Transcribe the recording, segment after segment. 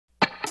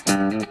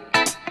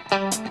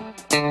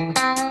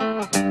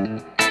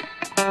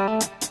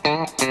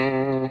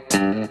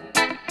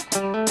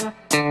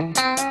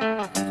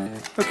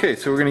Okay,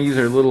 so we're going to use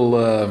our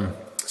little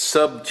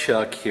sub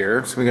chuck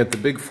here. So we got the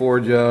big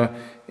 4-jaw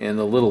and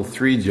the little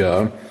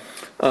 3-jaw.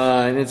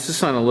 And it's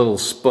just on a little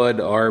spud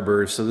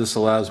arbor, so this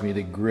allows me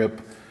to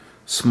grip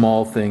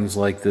small things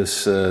like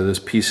this this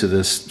piece of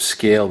this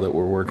scale that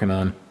we're working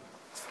on.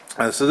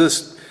 So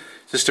this,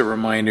 just a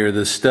reminder,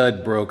 the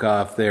stud broke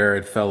off there.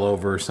 It fell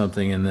over or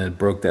something and then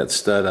broke that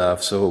stud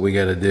off. So what we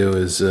got to do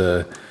is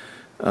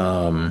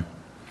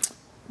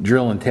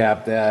drill and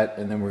tap that,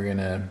 and then we're going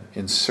to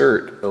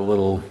insert a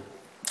little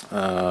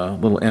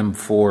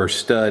M4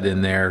 stud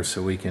in there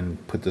so we can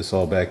put this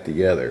all back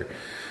together.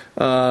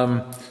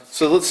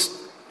 So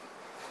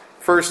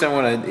first I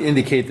want to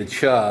indicate the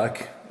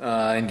chuck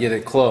and get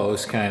it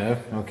close, kind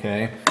of,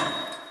 okay,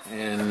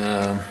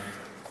 and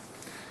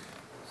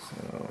so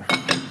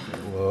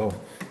whoa.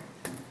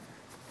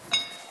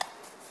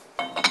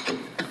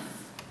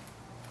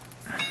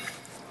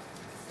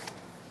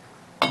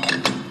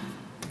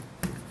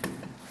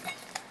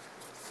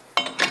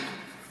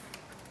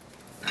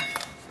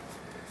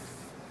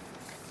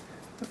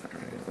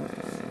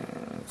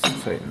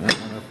 Tighten that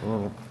one up a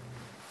little.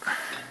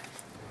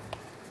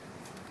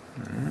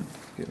 Alright,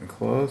 getting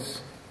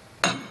close.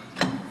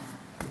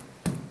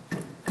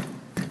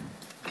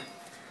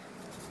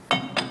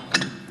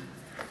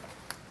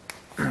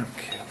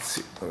 Okay, let's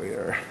see where we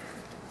are.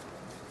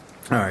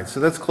 Alright, so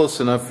that's close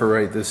enough for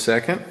right this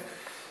second,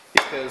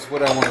 because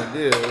what I want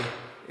to do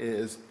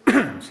is,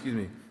 excuse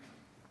me,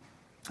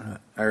 I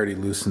already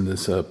loosened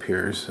this up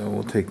here, so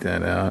we'll take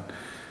that out.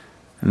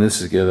 And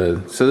this is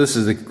so this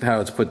is how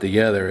it's put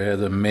together. It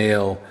has a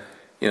male,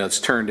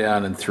 it's turned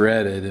down and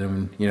threaded,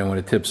 and when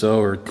it tips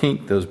over,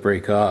 tink, those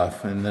break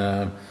off. And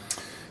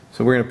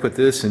so we're going to put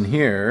this in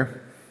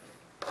here.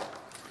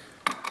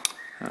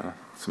 Oh,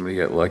 somebody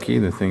got lucky,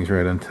 the thing's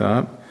right on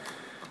top.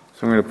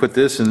 So I'm going to put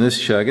this in this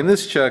chuck, and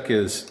this chuck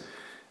is,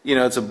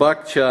 it's a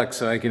buck chuck,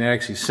 so I can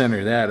actually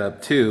center that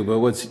up too. But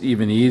what's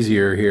even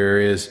easier here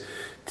is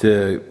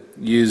to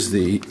use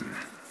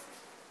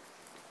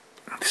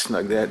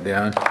snug that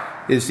down,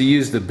 is to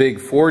use the big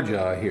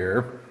 4-jaw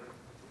here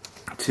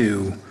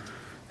to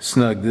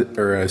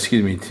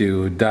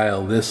to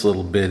dial this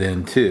little bit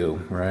in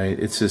too, right?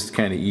 It's just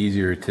kind of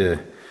easier to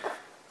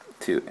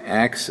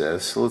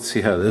access. So let's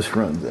see how this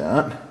runs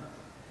out.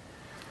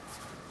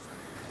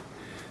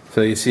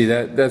 So you see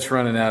that's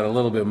running out a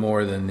little bit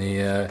more than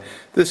the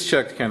this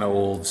chuck's kind of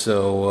old,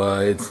 so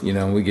it's we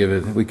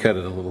cut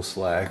it a little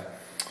slack.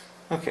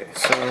 Okay,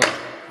 so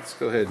let's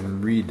go ahead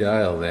and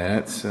redial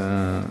that.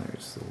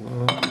 There's the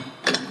low.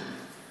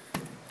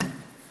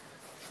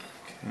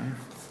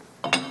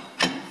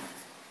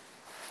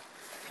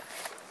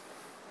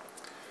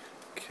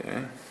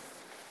 Okay.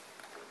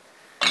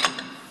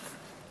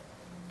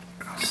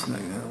 Snug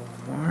that a little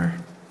more.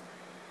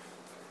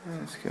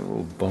 Let's get a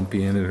little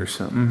bumpy in it or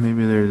something.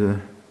 Maybe there's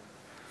a.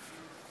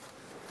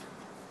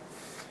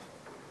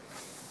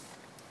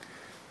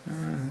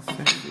 That's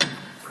actually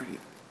pretty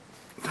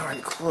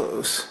darn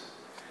close.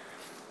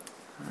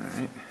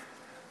 Alright.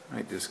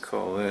 Might just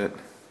call that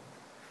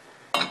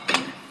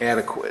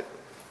adequate.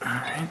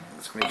 Alright,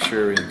 let's make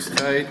sure everything's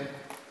tight.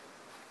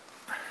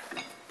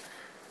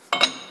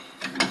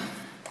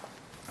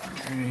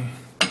 Okay.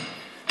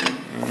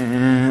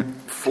 And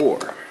 4.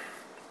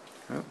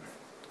 Oh.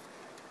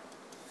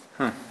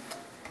 Huh.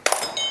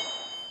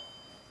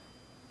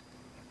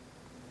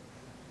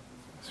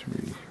 Let's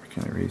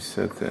kind of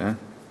reset that.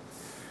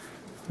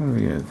 What do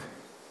we got?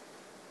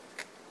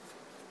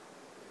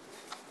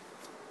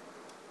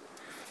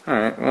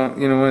 Alright, well,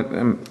 you know what?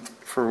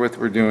 For what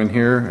we're doing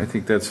here, I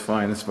think that's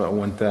fine. It's about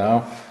 1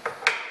 thou.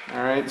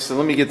 Alright, so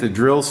let me get the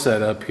drill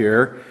set up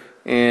here.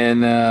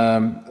 And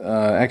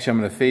actually I'm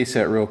going to face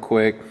that real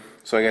quick.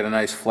 So I got a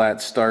nice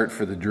flat start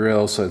for the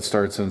drill, so it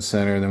starts on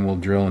center, and then we'll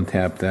drill and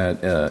tap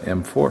that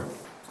M4.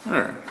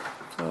 Alright,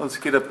 so let's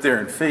get up there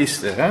and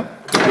face that.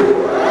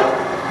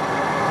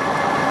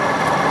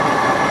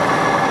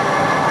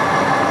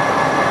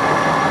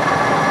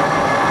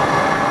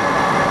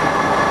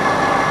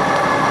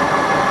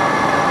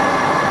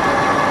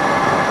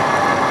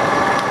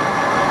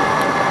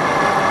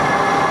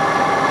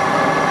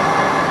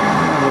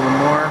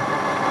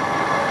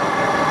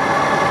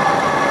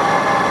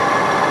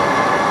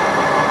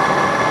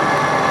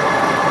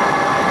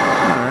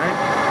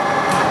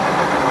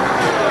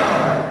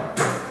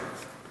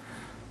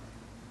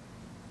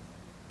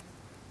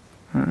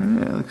 Alright,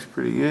 that looks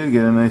pretty good.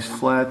 Get a nice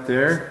flat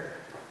there.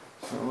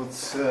 So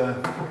let's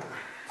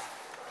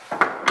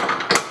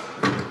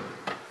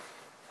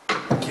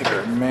get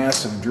our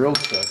massive drill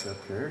chuck up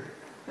here.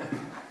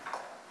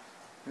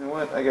 You know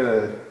what? I got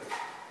a.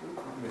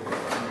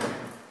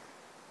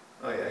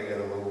 Oh yeah, I got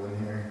a little one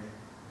here.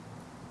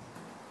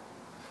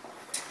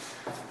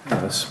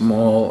 Got a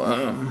small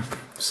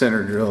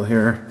center drill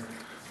here.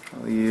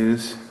 I'll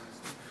use.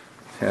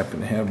 Happen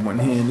to have one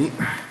handy.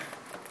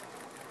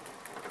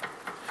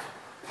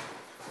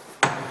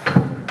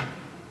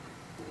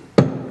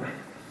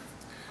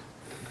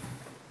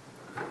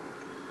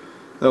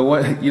 So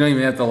what, you don't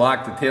even have to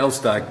lock the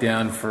tailstock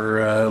down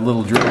for a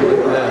little drill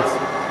like this.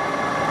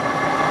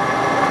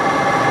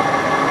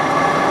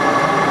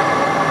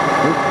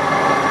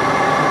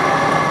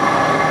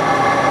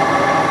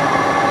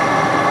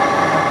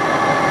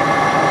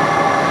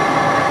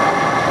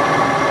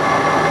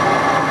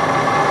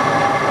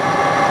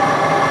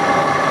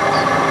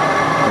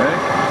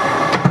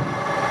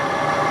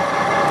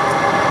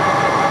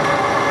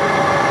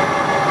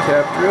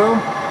 Tap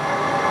drill.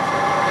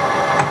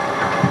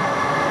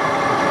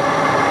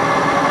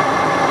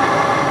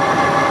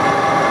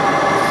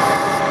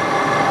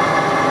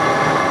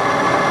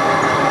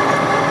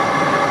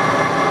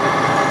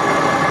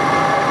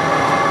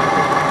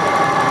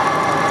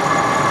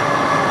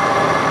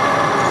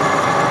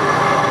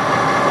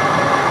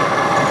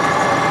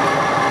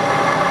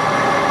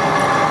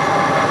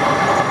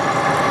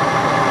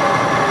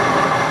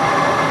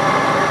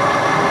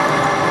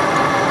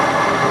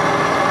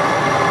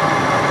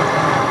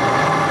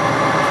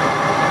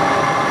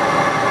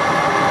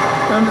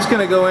 I'm just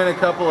going to go in a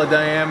couple of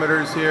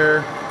diameters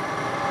here.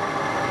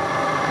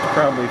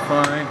 Probably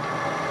fine.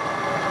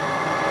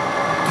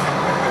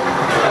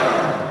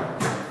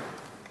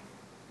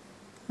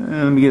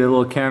 And let me get a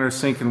little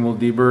countersink and we'll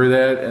deburr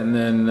that, and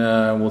then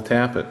we'll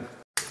tap it.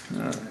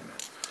 All right.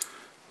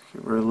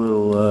 Give her a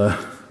little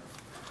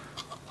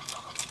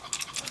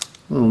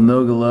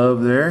Noga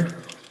love there.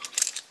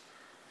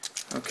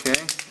 Okay,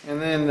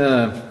 and then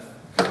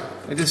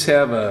I just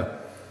have a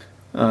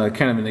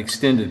kind of an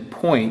extended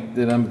point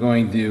that I'm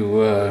going to,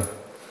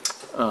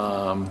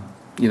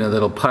 you know,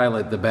 that'll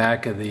pilot the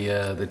back of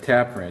the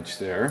tap wrench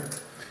there.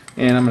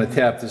 And I'm going to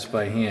tap this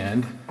by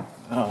hand,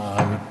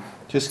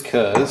 just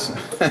because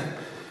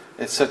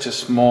it's such a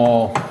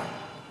small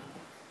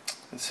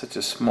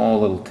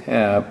little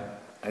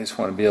tap. I just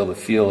want to be able to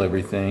feel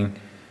everything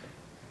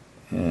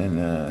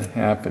and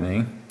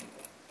happening.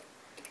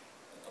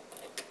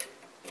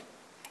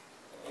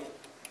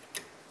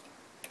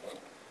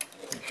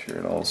 Sure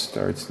it all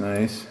starts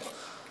nice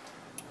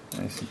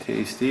and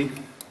tasty.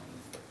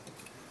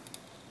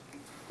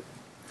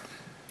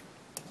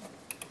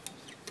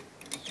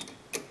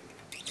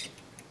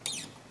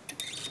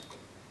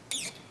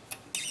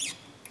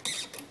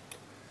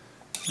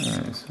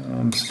 Alright, so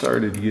I'm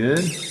started good.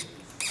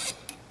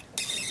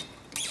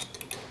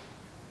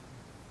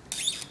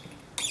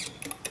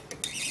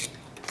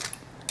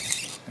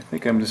 I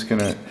think I'm just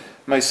gonna,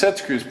 my set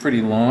screw is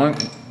pretty long.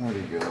 Where'd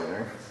he go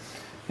there?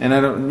 And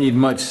I don't need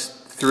much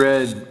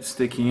thread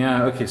sticking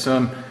out. Okay,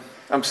 so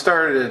I'm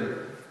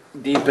started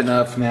deep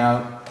enough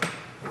now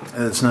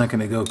that it's not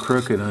going to go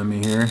crooked on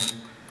me here.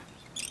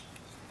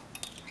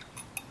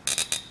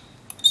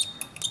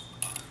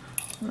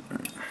 All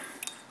right.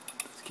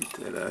 Let's get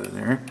that out of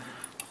there.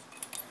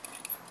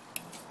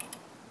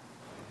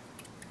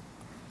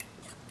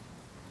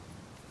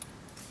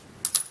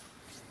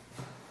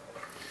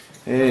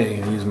 Hey,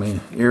 I'm gonna use my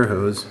air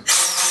hose.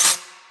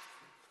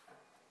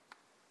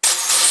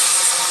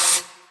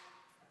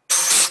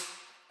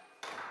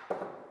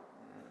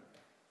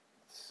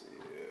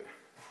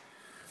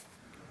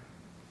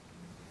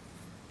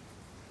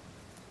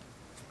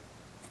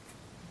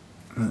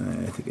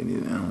 I think I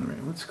need an Allen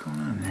wrench. What's going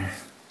on there?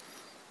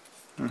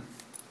 Huh.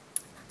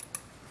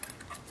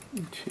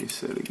 Let me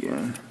chase that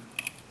again.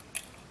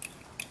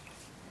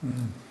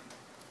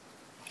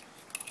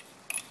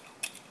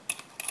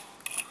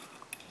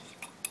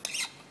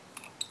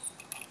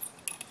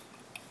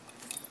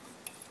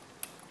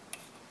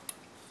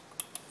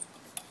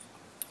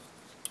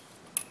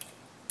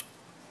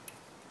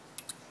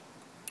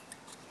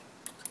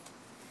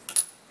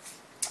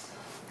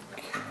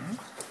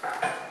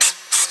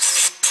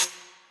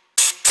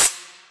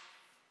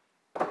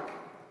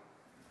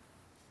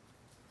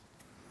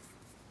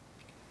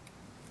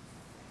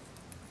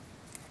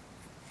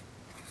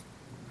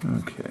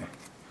 Okay.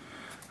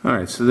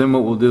 Alright, so then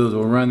what we'll do is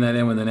we'll run that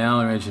in with an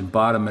Allen wrench and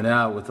bottom it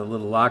out with a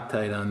little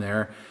Loctite on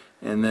there,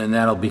 and then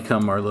that'll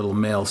become our little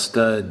male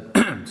stud,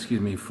 excuse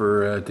me,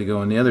 for to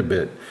go in the other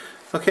bit.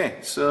 Okay,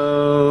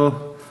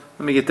 so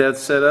let me get that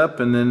set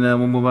up and then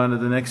we'll move on to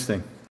the next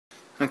thing.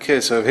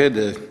 Okay, so I've had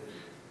to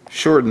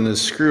shorten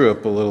this screw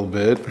up a little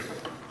bit,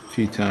 a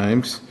few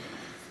times.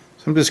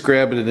 So I'm just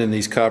grabbing it in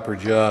these copper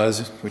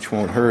jaws, which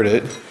won't hurt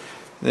it.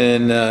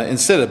 Then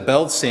instead of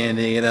belt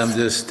sanding it, I'm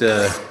just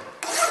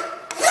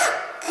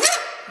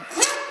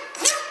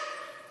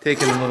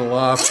taking a little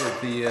off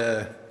with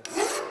the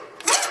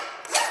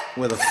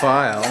with a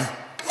file.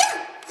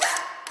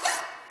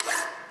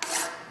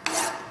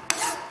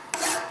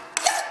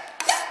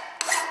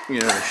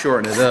 You know, to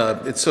shorten it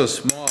up. It's so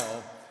small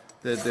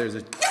that there's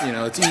a, you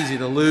know, it's easy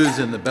to lose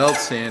in the belt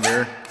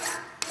sander.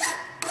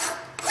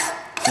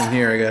 And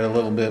here I got a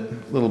little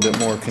bit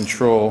more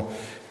control.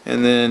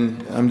 And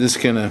then I'm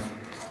just gonna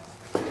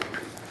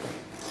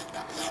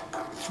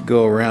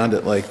go around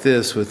it like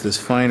this with this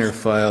finer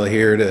file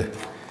here to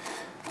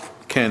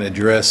kind of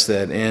dress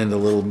that end a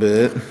little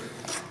bit.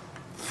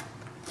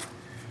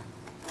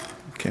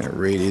 Kind of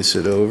radius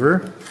it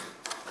over.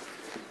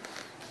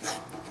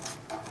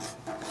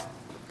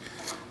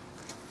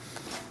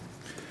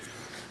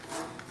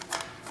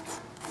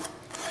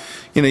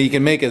 you know, you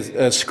can make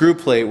a screw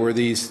plate where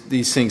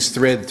these things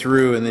thread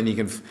through, and then you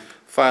can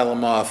file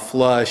them off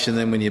flush, and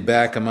then when you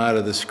back them out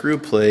of the screw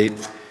plate,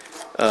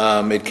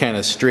 it kind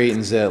of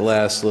straightens that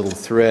last little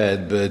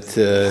thread. But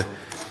you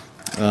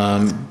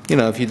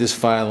know, if you just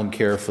file them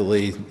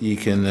carefully, you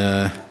can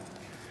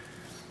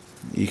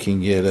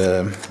get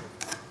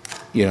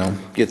you know,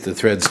 get the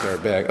thread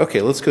start back.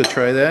 Okay, let's go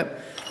try that.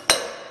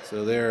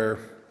 So there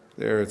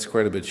it's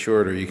quite a bit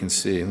shorter, you can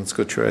see. Let's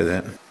go try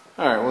that.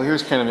 All right, well,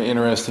 here's kind of an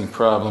interesting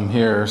problem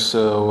here.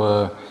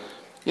 So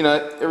you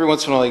know, every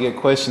once in a while I get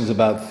questions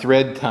about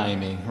thread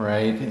timing,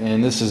 right?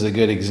 And this is a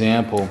good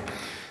example.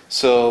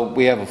 So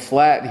we have a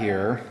flat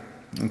here,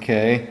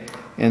 okay,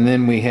 and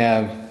then we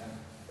have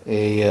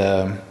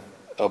a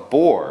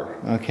bore,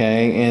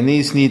 okay, and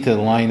these need to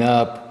line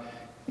up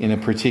in a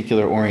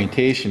particular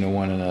orientation to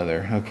one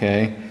another,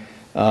 okay,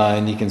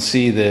 and you can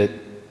see that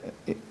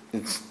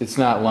it's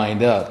not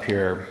lined up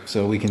here,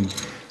 so we can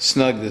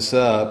snug this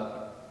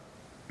up,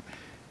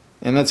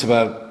 and that's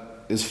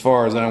about as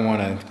far as I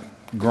want to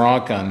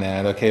gronk on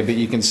that, okay, but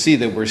you can see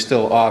that we're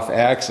still off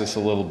axis a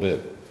little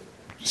bit,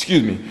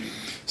 excuse me.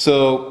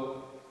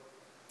 So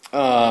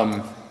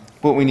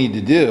what we need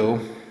to do,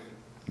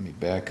 let me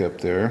back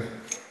up there,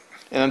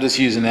 and I'm just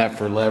using that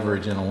for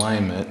leverage and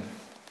alignment.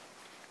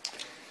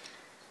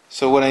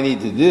 So what I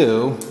need to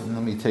do,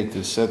 let me take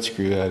this set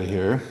screw out of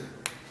here,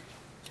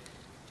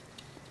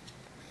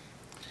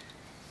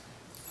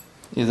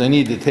 is I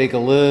need to take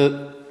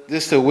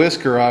just a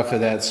whisker off of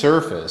that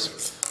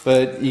surface.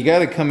 But you got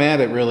to come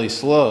at it really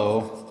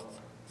slow,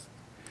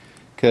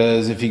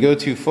 because if you go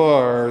too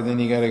far, then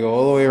you got to go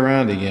all the way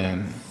around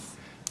again,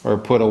 or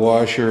put a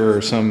washer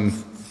or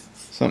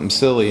something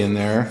silly in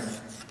there.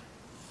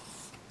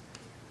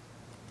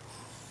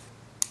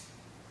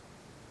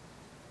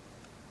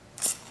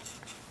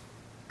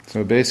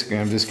 So basically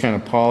I'm just kind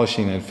of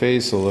polishing that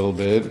face a little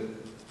bit.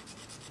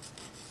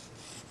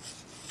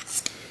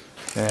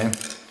 Okay.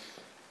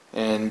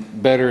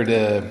 And better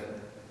to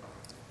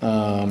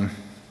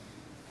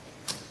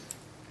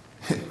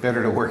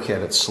work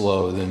at it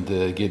slow than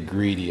to get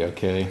greedy,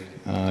 okay?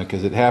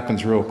 Because it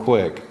happens real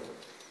quick.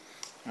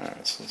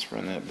 Alright, so let's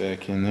run that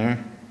back in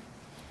there.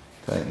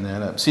 Tighten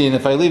that up. See, and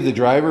if I leave the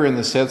driver in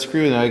the set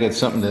screw, then I got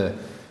something to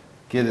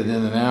get it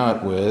in and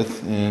out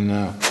with.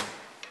 And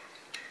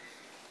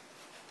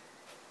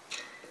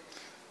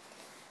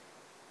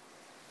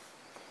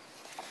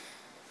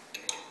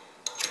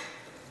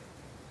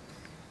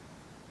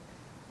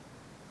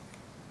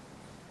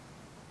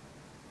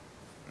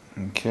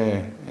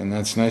okay, and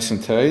that's nice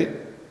and tight.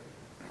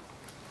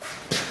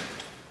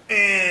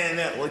 And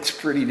that looks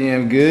pretty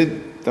damn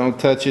good. Don't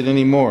touch it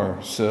anymore.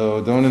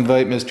 So don't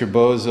invite Mr.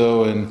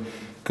 Bozo and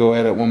go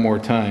at it one more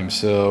time.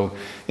 So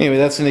anyway,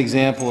 that's an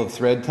example of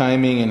thread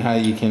timing and how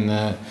you can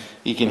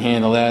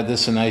handle that.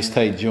 This is a nice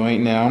tight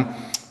joint now.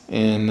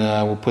 And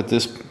we'll put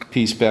this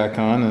piece back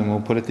on and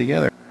we'll put it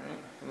together. All right.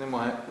 And then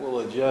we'll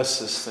adjust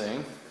this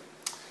thing.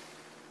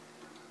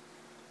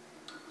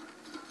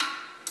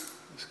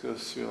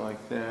 Goes through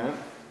like that,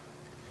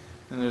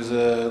 and there's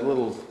a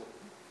little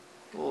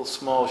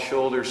small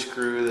shoulder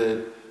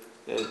screw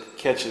that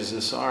catches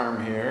this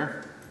arm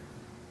here.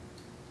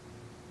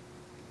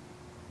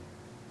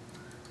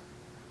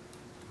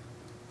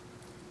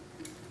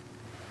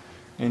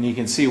 And you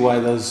can see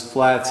why those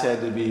flats had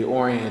to be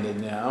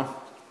oriented now.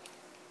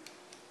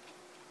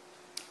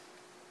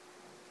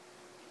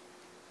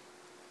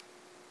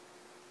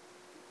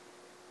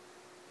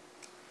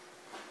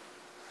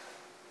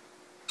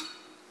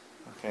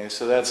 Okay,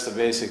 so that's the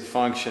basic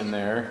function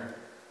there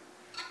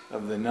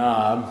of the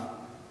knob.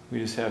 We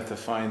just have to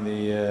find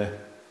the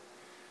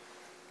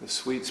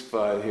sweet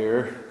spot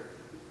here.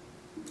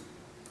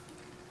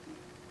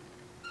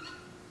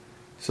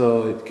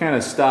 So it kind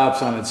of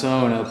stops on its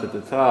own up at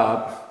the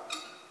top.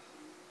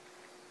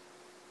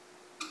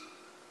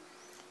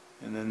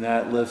 And then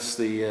that lifts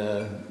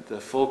the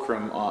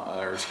fulcrum,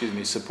 or excuse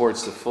me,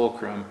 supports the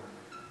fulcrum.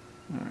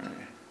 All right.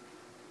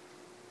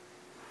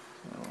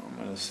 I'm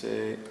going to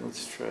say,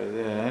 let's try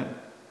that.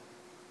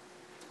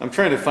 I'm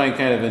trying to find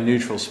kind of a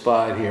neutral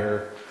spot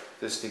here,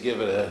 just to give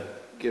it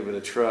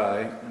a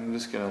try. I'm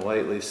just going to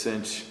lightly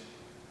cinch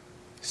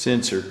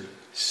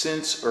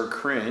or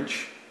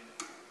crinch.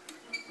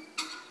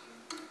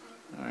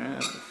 All right,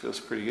 that feels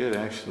pretty good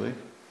actually.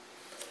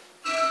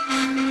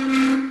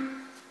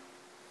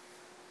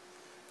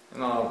 And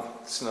I'll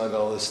snug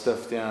all this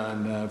stuff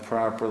down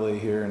properly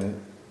here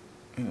in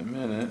a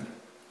minute.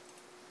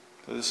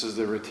 So this is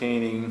the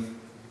retaining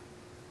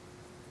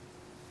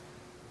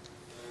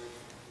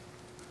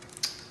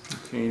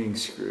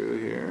screw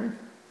here.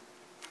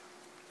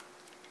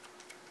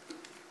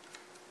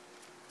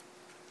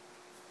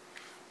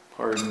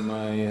 Pardon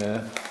my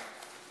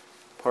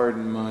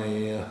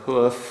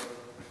hoof.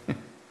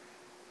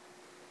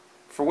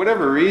 For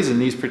whatever reason,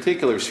 these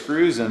particular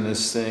screws on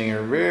this thing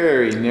are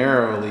very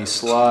narrowly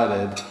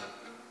slotted.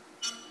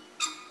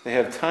 They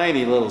have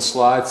tiny little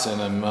slots in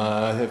them.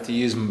 I have to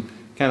use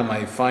kind of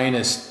my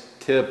finest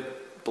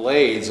tip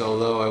blades,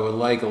 although I would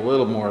like a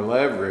little more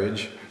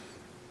leverage.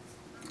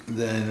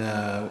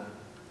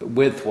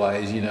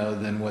 width-wise, you know,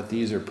 than what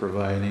these are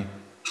providing.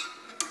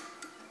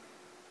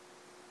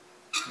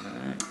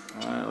 Alright,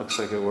 well, it looks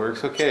like it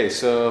works. Okay,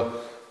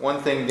 so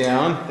one thing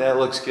down, that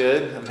looks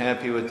good. I'm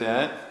happy with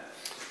that.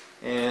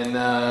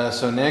 And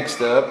so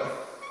next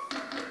up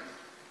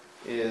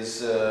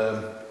is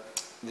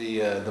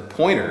the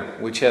pointer,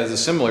 which has a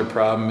similar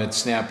problem. It's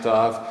snapped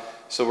off.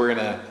 So we're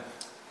going to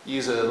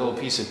use a little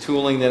piece of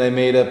tooling that I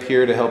made up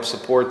here to help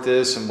support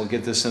this, and we'll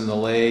get this in the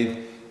lathe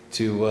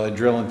to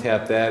drill and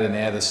tap that and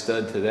add a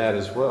stud to that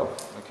as well.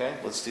 Okay,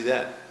 let's do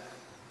that.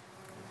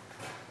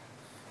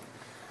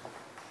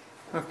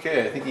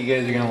 Okay, I think you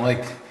guys are going to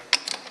like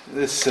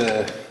this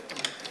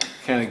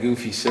kind of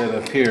goofy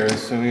setup here.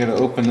 So we got to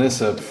open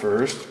this up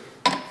first.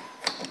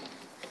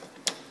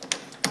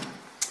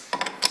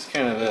 It's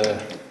kind of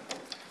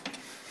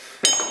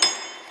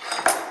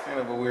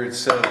a weird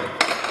setup.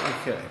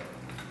 Okay,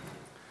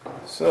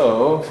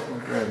 so we'll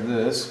grab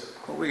this.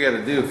 What we got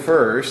to do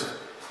first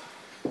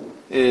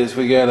is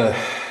we got to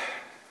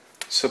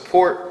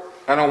support.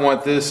 I don't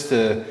want this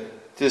to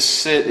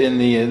just sit in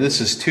the.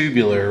 This is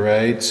tubular,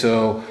 right?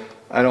 So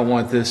I don't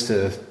want this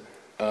to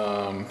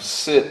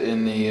sit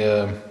in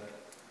the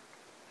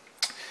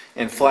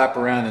and flap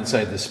around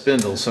inside the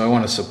spindle. So I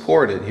want to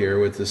support it here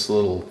with this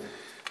little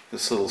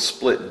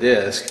split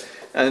disc.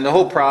 And the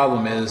whole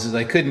problem is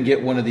I couldn't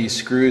get one of these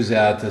screws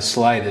out to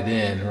slide it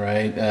in,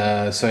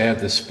 right? So I have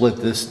to split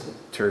this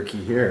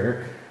turkey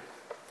here,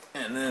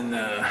 and then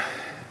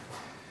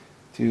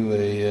do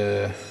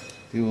a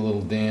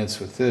little dance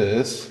with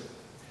this.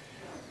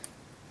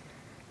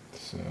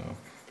 So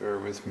bear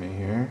with me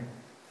here.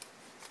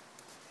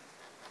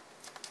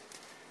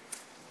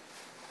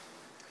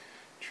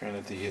 Try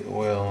not to get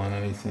oil on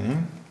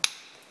anything.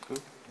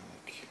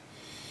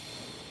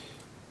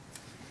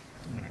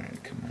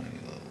 Alright, come on, you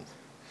little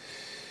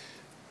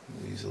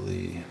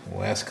weaselly,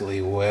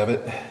 wascally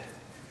wabbit.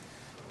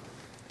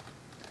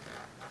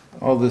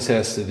 All this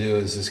has to do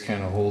is just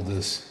kind of hold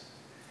this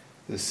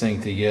thing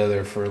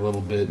together for a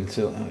little bit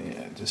until, oh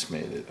yeah, I just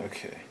made it,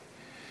 okay.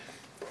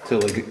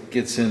 Until it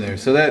gets in there.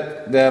 So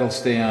that'll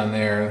stay on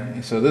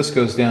there. So this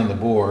goes down the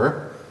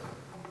bore,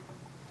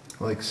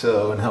 like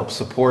so, and help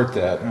support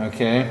that,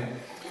 okay?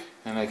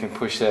 And I can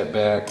push that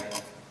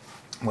back,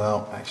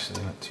 well,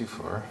 actually not too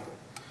far.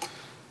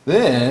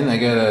 Then I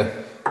gotta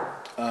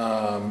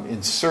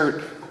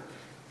insert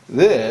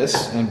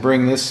this and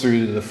bring this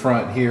through to the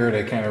front here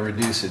to kind of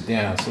reduce it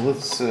down. So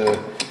let's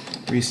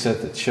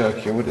reset the chuck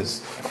here. What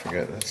is, I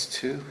forgot, that's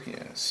 2? Yeah,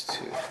 it's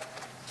 2. All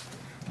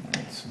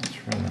right, so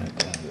let's run that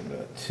down to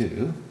about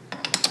 2.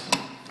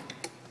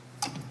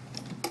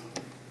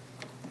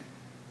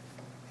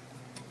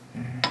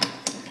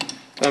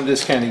 I'm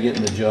just kind of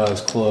getting the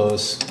jaws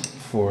close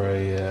for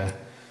a,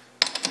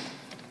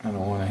 I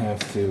don't want to have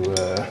to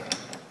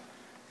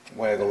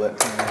waggle that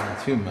thing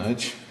around too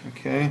much,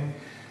 okay?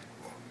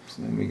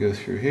 So then we go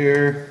through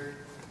here,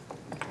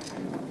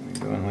 we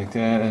go in like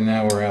that, and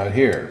now we're out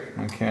here,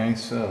 okay?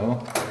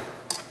 So,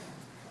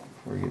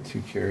 before we get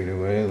too carried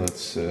away,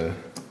 let's kind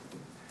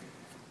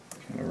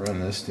of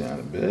run this down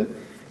a bit.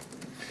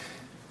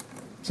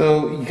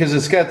 So, because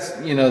it's got,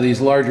 you know,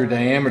 these larger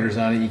diameters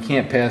on it, you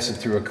can't pass it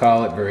through a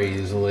collet very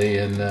easily,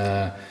 and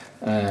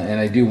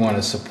I do want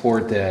to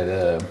support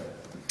that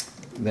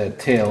that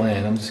tail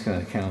end. I'm just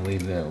going to kind of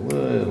leave that a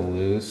little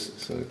loose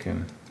so it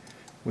can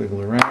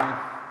wiggle around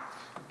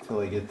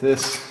until I get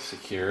this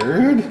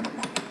secured.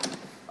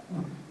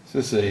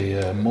 This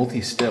is a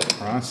multi-step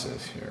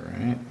process here,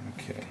 right?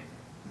 Okay.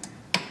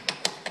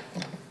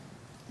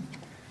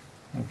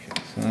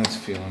 Okay, so that's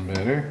feeling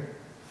better.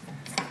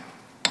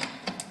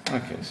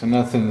 Okay, so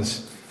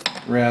nothing's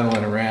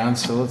rattling around,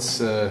 so let's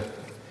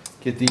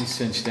get these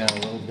cinched down a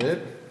little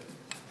bit.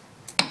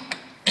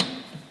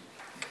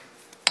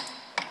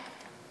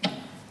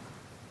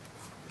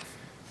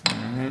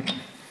 Alright.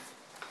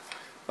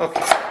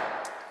 Okay.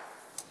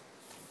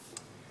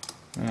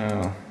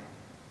 Now,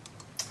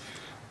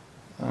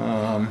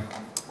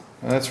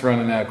 that's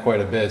running out quite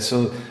a bit,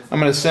 so I'm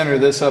going to center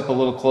this up a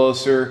little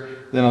closer,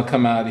 then I'll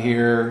come out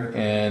here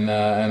and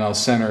I'll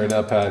center it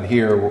up out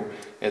here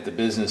at the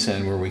business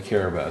end where we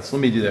care about. So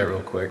let me do that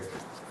real quick.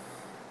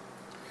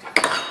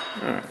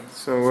 Alright,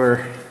 so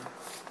we're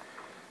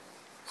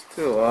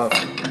still off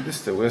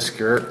just a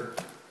whisker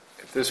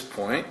at this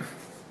point.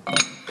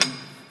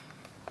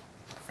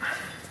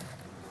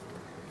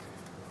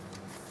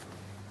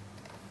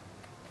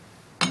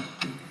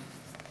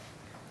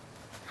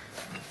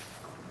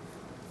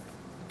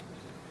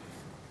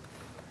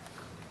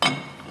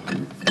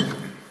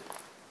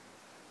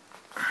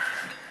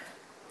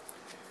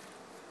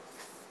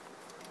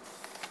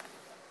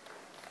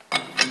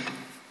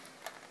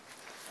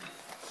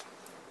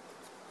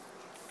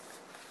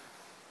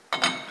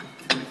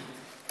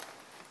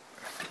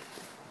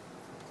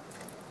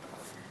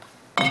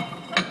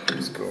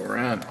 Just go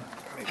around,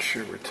 make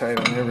sure we're tight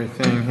on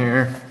everything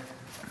here.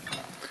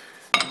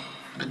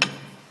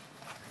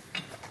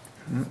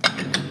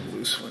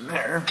 Loose one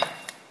there.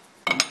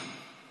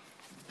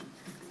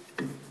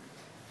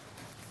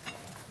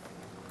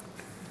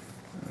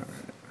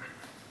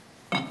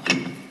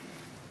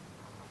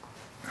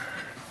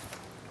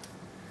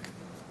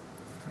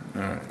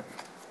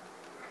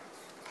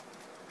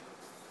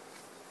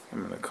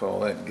 I'm going to call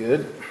that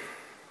good.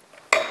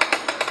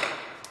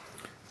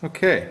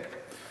 Okay,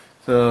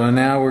 so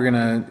now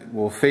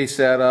we'll face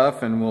that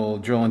off and we'll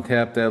drill and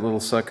tap that little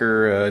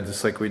sucker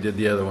just like we did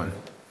the other one.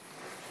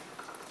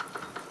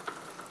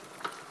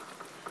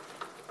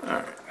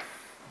 Alright,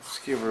 let's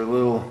give her a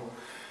little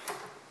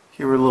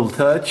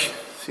touch,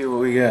 see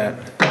what we got.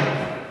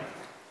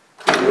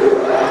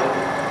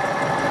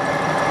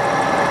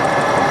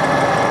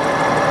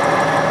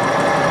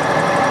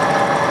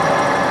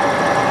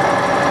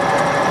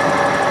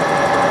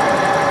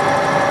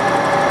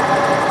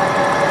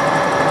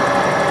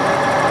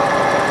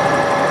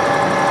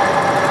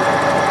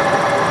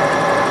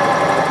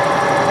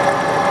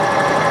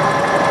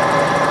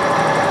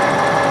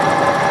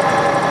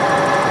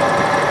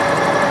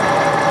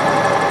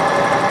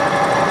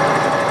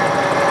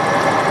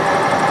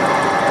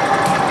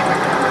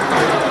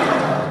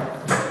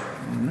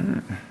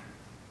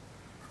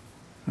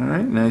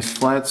 Alright, nice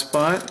flat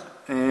spot,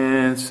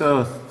 and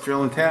so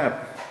drill and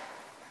tap.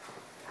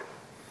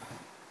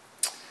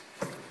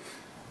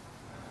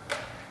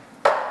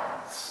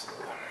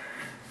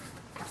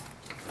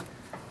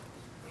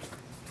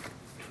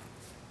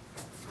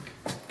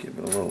 Give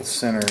it a little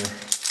center.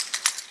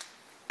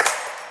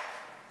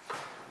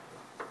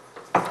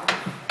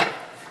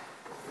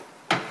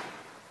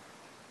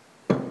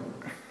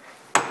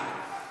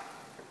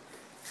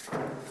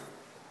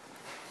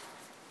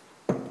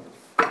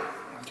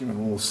 Give it a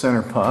little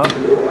center pop.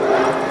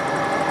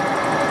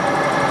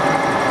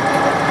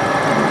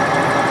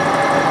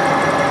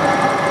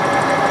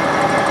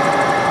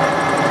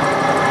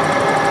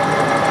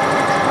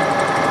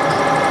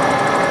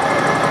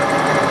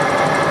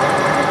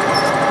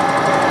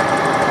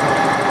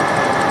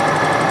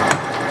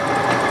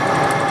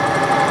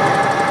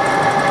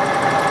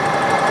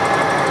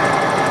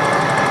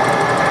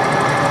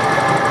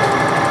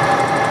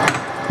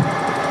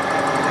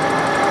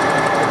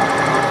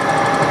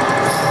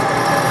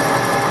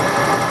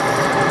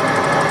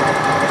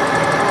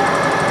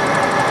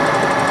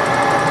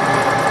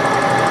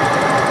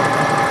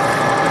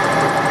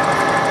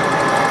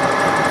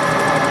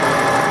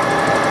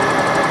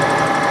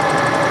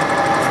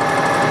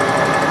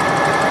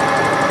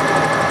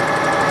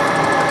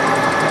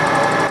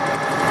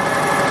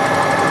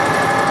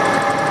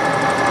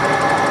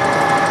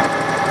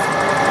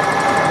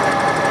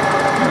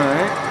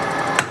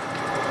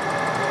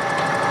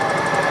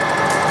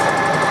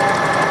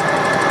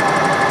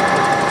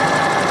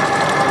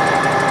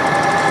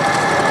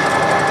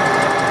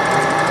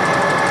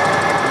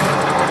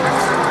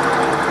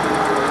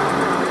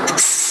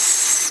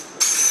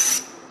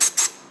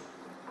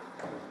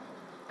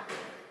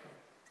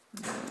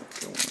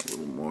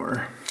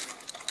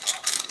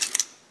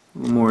 A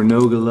little more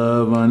Noga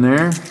love on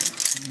there.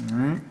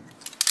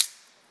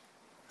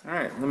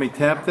 Alright, let me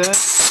tap that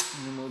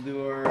and then we'll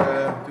do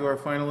our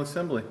final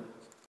assembly.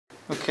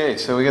 Okay,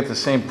 so we got the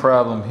same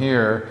problem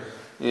here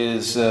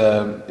is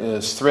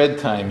thread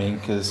timing,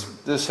 because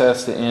this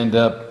has to end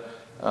up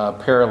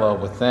parallel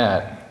with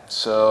that.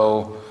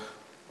 So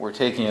we're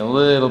taking a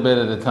little bit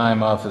at a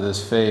time off of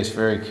this face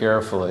very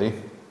carefully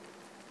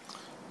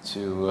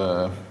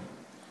to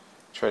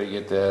try to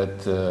get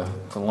that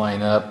to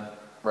line up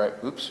right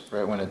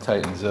when it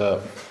tightens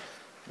up.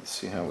 Let's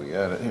see how we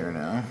got it here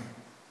now.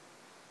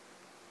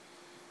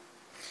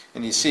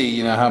 And you see,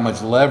 how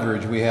much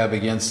leverage we have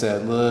against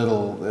that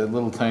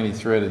little tiny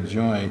threaded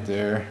joint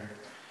there.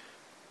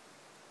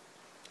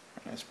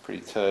 That's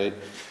pretty tight.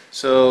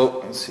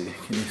 So let's see,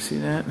 can you see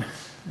that?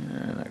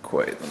 Not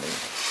quite. Let me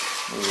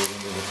move it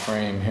into the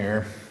frame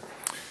here.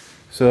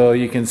 So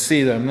you can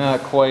see that I'm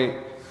not quite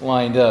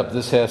lined up.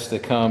 This has to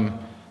come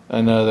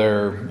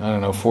another, I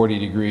don't know, 40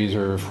 degrees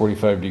or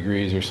 45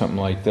 degrees or something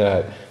like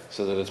that,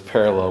 so that it's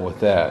parallel with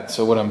that.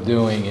 So what I'm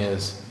doing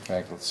is, in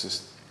fact, let's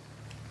just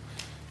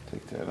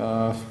take that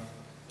off.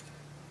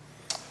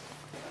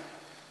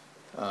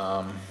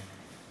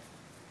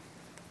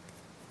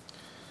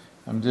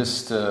 I'm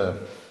just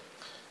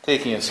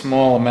taking a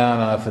small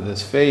amount off of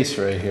this face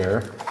right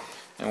here,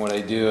 and what I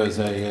do is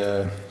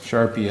I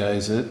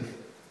Sharpie-ize it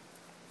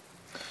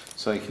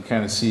so I can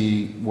kind of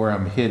see where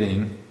I'm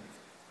hitting.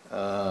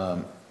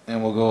 And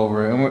we'll go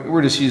over, and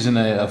we're just using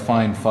a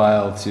fine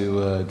file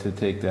to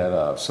take that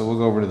off. So we'll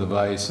go over to the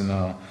vise and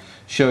I'll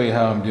show you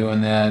how I'm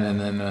doing that, and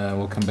then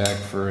we'll come back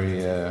for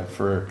a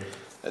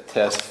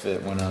test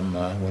fit when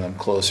I'm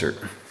closer.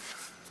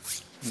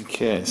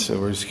 Okay, so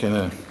we're just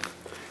gonna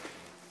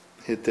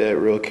hit that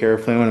real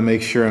carefully. I want to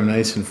make sure I'm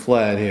nice and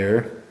flat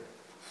here.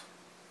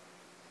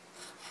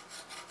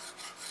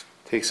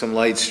 Take some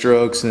light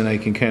strokes, and then I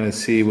can kind of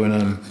see when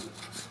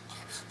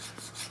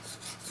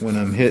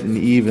I'm hitting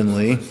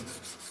evenly.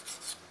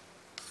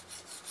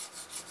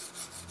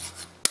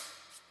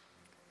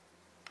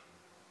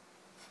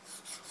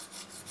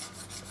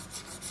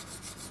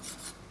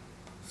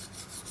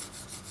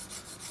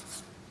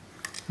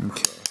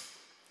 Okay.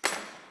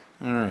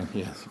 All right.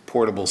 Yeah,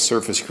 portable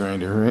surface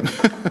grinder, right?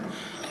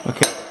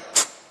 Okay.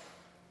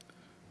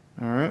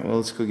 All right. Well,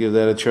 let's go give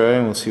that a try,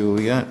 and we'll see what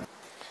we got.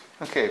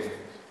 Okay.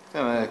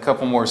 Done a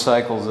couple more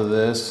cycles of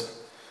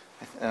this,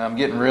 and I'm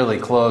getting really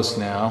close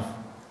now,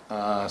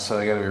 so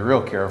I got to be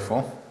real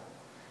careful,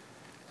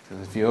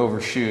 because if you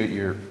overshoot,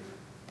 you're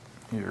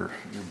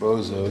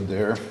bozoed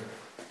there.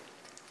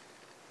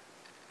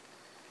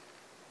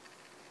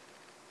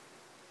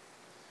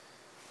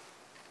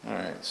 All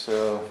right,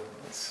 so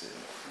let's see.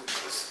 Move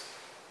this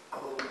a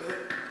little bit.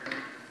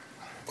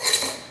 You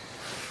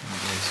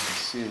guys can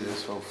see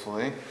this,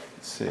 hopefully.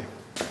 Let's see.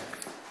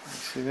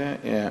 See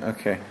that? Yeah.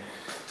 Okay.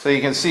 So you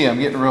can see I'm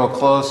getting real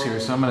close here.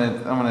 So I'm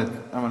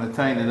gonna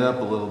tighten it up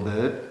a little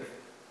bit.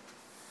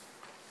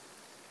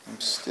 I'm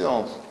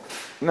still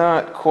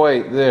not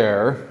quite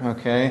there.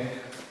 Okay.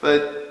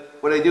 But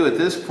what I do at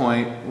this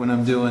point when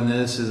I'm doing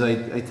this is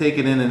I take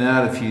it in and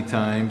out a few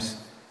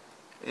times,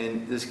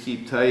 and just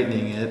keep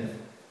tightening it.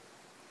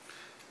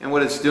 And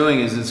what it's doing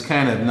is it's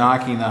kind of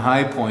knocking the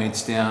high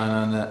points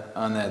down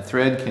on that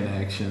thread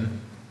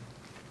connection.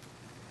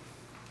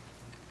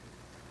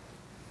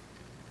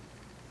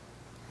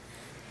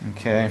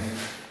 Okay,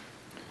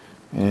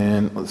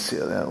 and let's see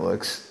how that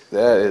looks.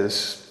 That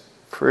is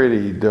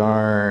pretty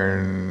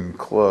darn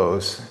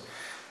close.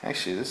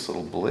 Actually, this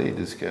little blade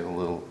has got a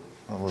little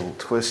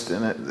twist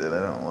in it that I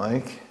don't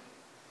like.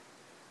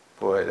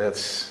 Boy,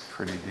 that's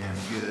pretty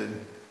damn good.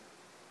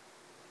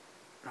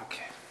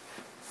 Okay.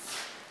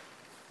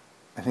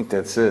 I think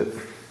that's it.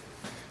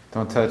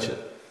 Don't touch it.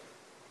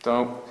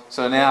 Don't.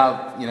 So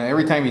now, you know,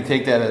 every time you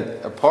take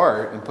that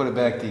apart and put it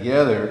back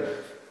together,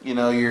 you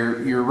know,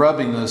 you're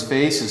rubbing those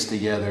faces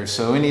together.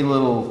 So any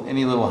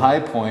little high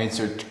points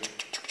are,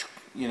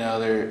 you know,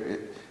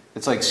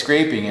 it's like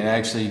scraping. It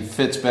actually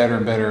fits better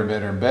and better and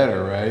better and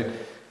better, right?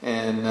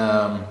 And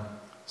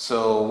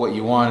so what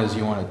you want is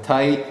you want it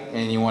tight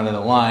and you want it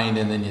aligned,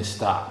 and then you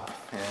stop.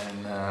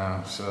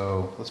 And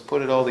so let's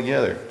put it all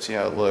together. See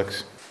how it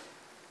looks.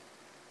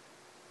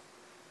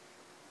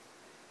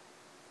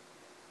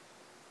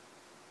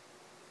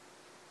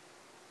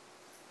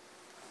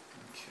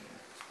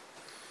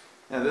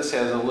 Now this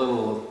has a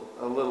little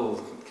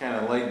kind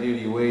of light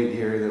duty weight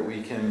here that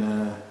we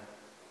can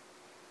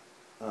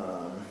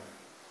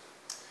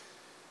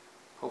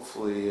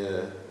hopefully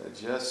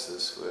adjust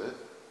this with.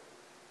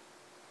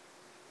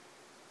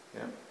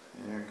 Yep,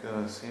 and there it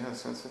goes. See how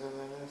sensitive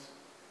that is?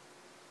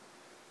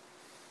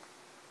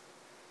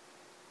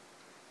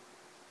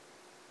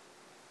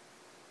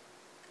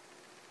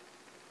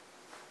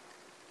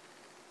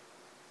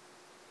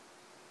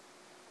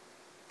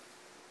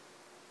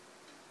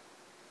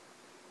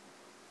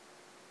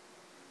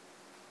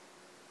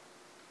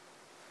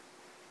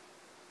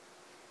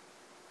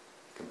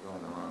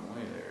 Going the wrong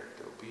way there,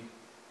 dopey.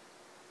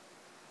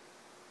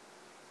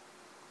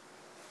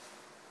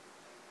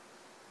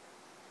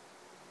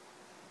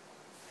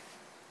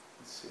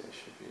 Let's see, I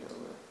should be able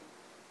to.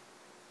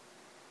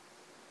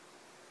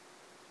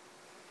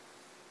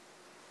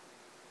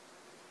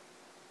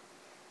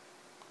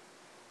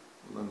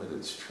 Limit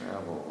its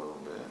travel a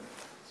little bit.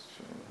 Let's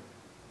try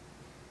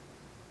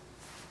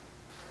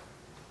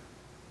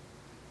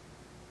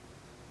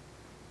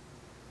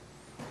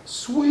to.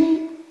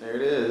 Sweet! There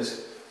it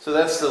is. So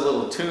that's the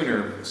little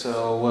tuner.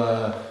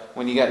 So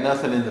when you got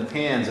nothing in the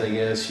pans, I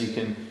guess you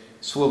can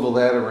swivel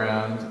that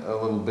around a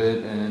little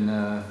bit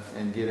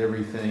and get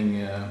everything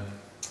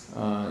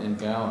in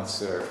balance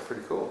there.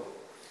 Pretty cool.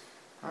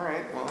 All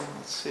right. Well,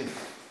 let's see.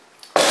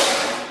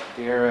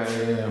 Dare I?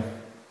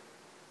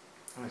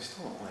 I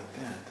still don't like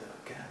that though.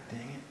 God dang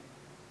it.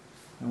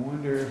 I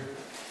wonder.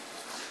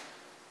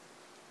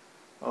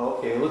 Oh,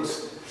 okay.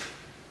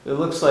 It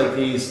looks like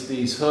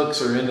these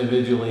hooks are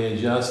individually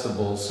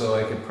adjustable, so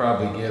I could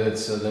probably get it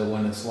so that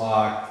when it's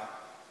locked,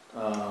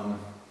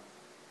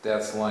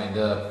 that's lined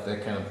up.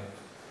 That kind of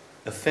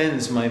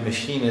offends my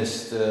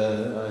machinist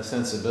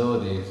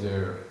sensibilities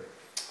there.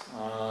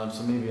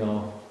 So maybe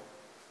I'll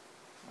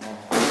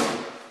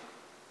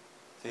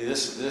see.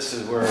 This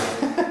is where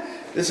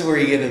this is where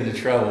you get into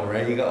trouble,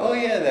 right? You go, oh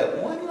yeah,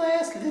 that one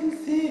last little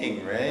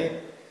thing, right?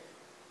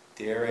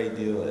 Dare I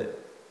do it?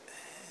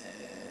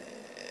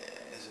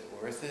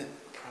 Worth it?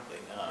 Probably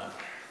not.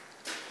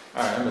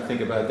 All right, I'm gonna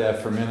think about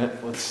that for a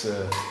minute. Let's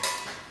and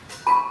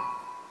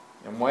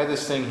why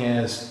this thing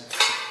has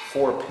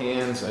 4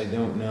 pans, I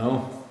don't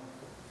know.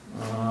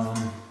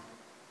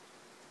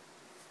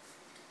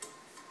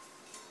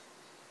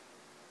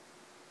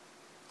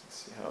 Let's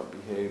see how it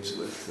behaves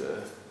with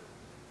the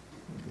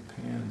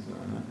pans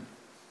on it.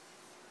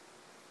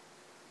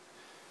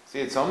 See,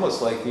 it's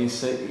almost like these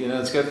things, you know,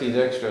 it's got these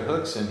extra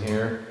hooks in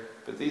here,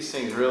 but these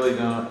things really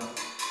don't.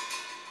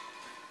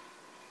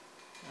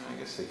 I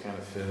guess they kind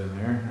of fit in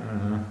there. I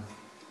don't know.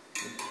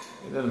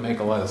 It doesn't make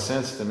a lot of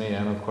sense to me.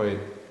 I don't quite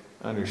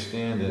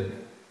understand it.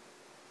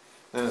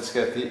 Then it's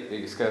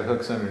got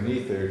hooks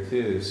underneath there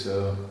too.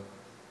 So,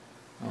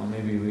 well,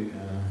 maybe we.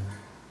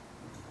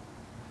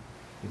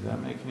 Does that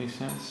make any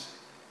sense?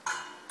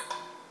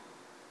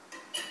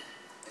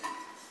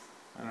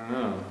 I don't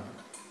know.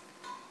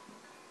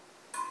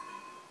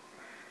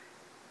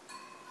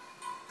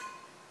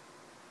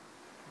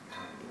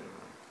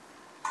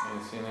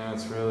 See, now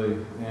it's really,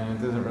 yeah, it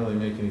doesn't really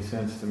make any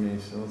sense to me,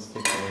 so let's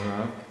take that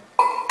off.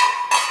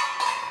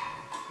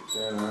 Put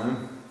that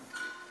on.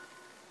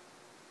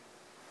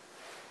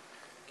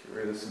 Get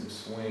rid of some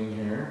swing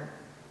here.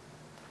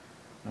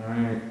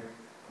 Alright,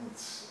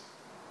 let's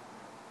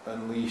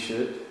unleash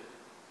it.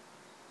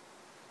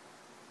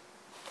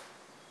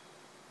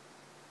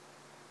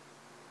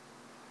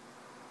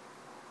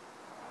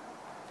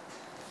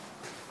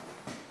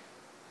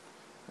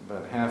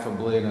 About half a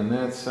blade on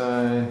that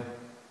side.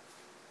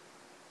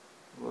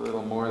 A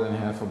little more than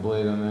half a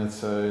blade on that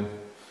side.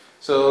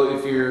 So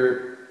if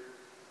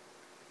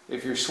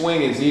your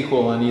swing is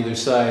equal on either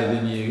side,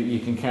 then you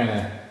can kind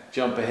of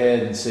jump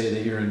ahead and say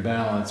that you're in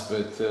balance, but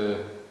it's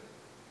pretty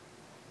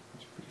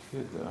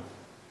good though.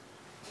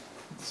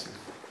 Let's see.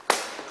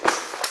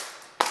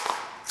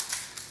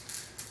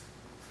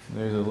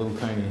 There's a little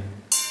tiny.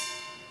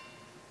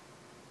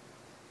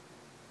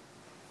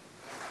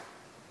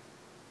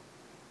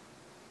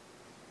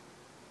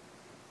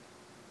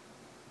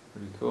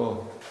 Pretty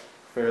cool.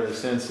 Fairly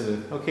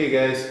sensitive. Okay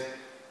guys,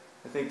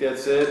 I think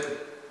that's it.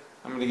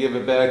 I'm going to give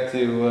it back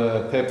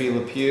to Pepe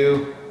Le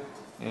Pew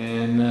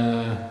and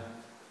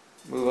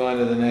move on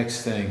to the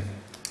next thing.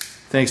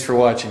 Thanks for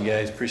watching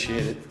guys,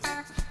 appreciate it.